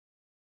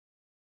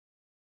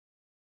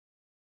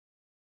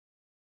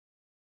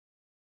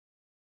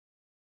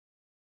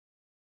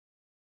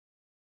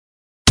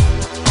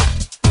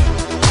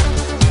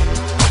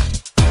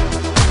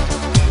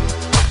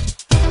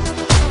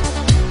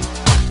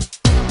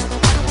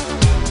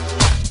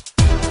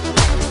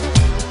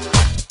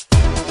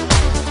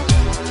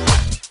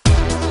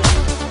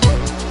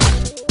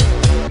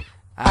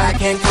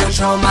can't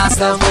control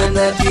myself when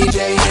the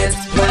DJ hits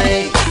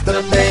play.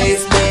 The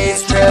bass,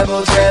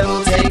 treble,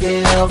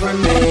 taking over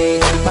me.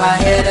 My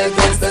head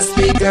against the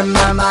speaker,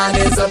 my mind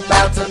is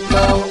about to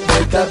blow.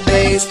 With the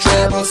bass,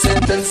 treble,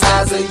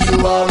 synthesizer,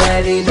 you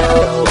already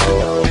know.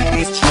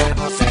 Bass,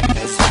 treble,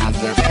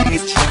 synthesizer,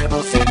 bass,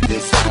 treble,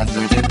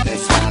 synthesizer,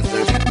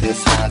 synthesizer,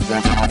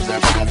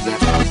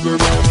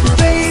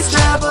 bass,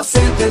 treble,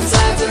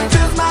 synthesizer,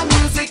 fills my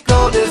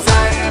musical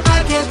desire.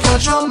 I can't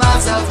control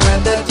myself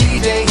when the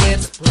DJ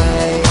hits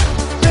play.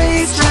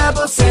 Bass,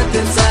 treble,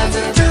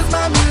 synthesizer, fills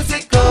my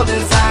musical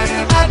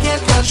desire. I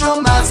can't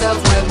control myself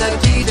when the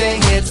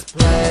DJ hits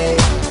play.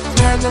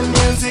 Turn the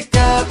music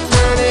up,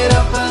 turn it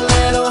up a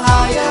little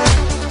higher.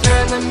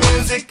 Turn the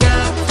music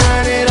up,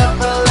 turn it up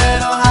a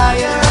little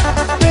higher.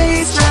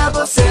 Bass,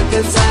 treble,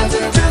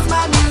 synthesizer, fills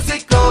my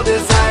musical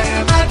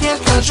desire. I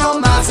can't control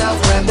myself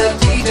when the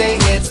DJ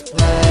hits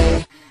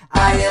play.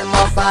 I am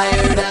all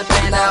fired up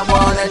and I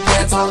wanna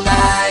dance all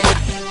night.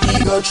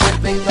 Ego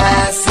tripping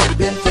fast,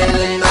 sipping,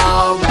 feeling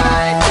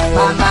alright.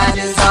 My mind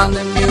is on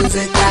the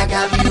music, I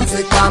got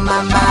music on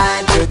my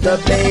mind. With the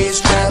bass,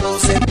 treble,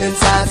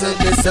 synthesizer,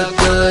 this a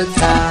good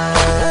time.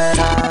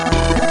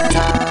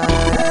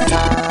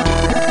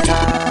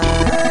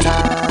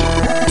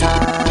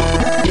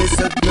 It's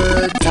a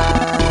good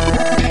time.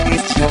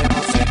 Bass,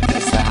 treble,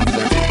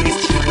 synthesizer, bass,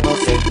 treble,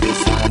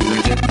 synthesizer,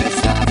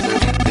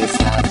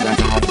 synthesizer,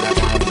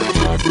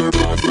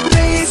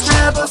 bass,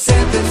 treble,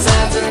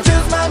 synthesizer,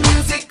 fills my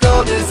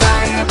musical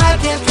desire. I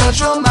can't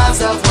control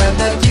myself when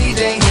the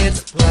DJ hits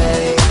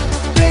play.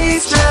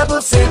 Bass,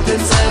 treble,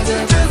 synthesizer,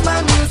 fills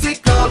my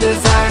musical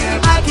desire.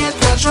 I can't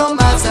control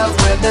myself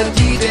when the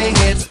DJ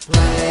hits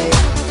play.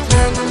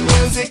 Turn the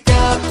music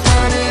up,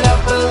 turn it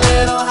up a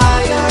little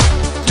higher.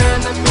 Turn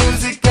the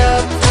music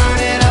up, turn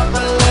it up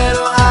a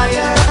little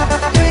higher.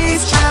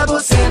 Bass, treble,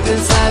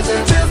 synthesizer,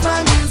 fills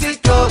my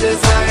musical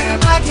desire.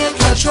 I can't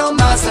control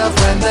myself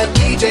when the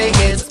DJ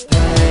hits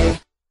play.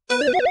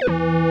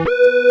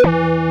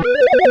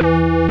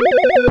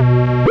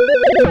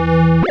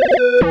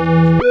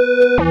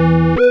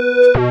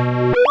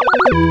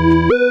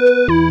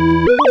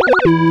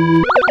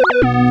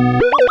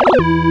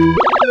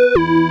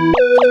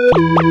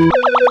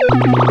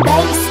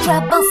 Bass,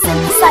 treble,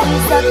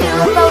 synthesizer,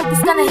 Viera Vogue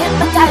is gonna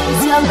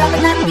hypnotize you.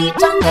 Rubbing that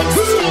beat on makes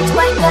you street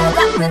white girl.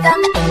 Got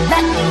rhythm in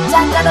that beat,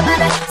 I got a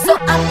minute, so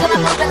I'm gonna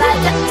move it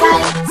like a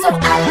time. So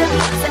I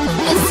reason,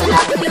 listen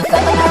up, you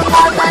better know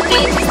all my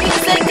needs.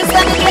 Music is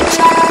gonna get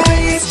charged.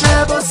 Bass,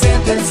 treble,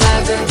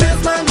 synthesizer,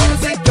 fills my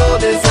musical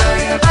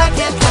desire. I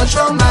can't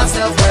control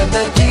myself when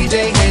the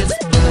DJ hits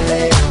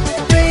play.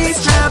 Bass,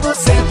 treble,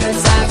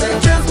 synthesizer,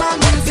 fills my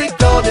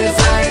musical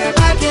desire.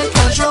 I can't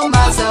control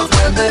myself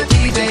when the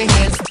DJ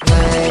hits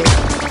play.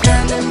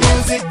 Turn the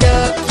music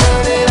up,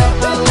 turn it up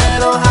a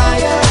little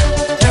higher.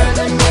 Turn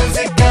the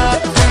music up,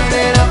 turn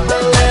it up a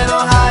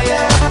little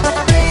higher.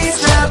 Bass,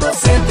 treble,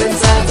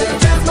 synthesizer,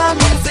 fills my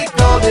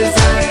musical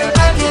desire.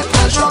 I can't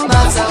control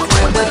myself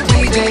when the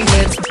DJ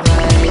hits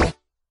play.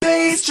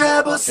 Bass,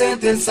 treble,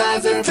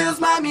 synthesizer, fills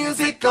my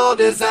musical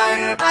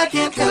desire. I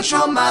can't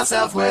control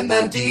myself when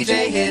the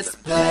DJ hits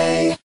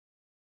play.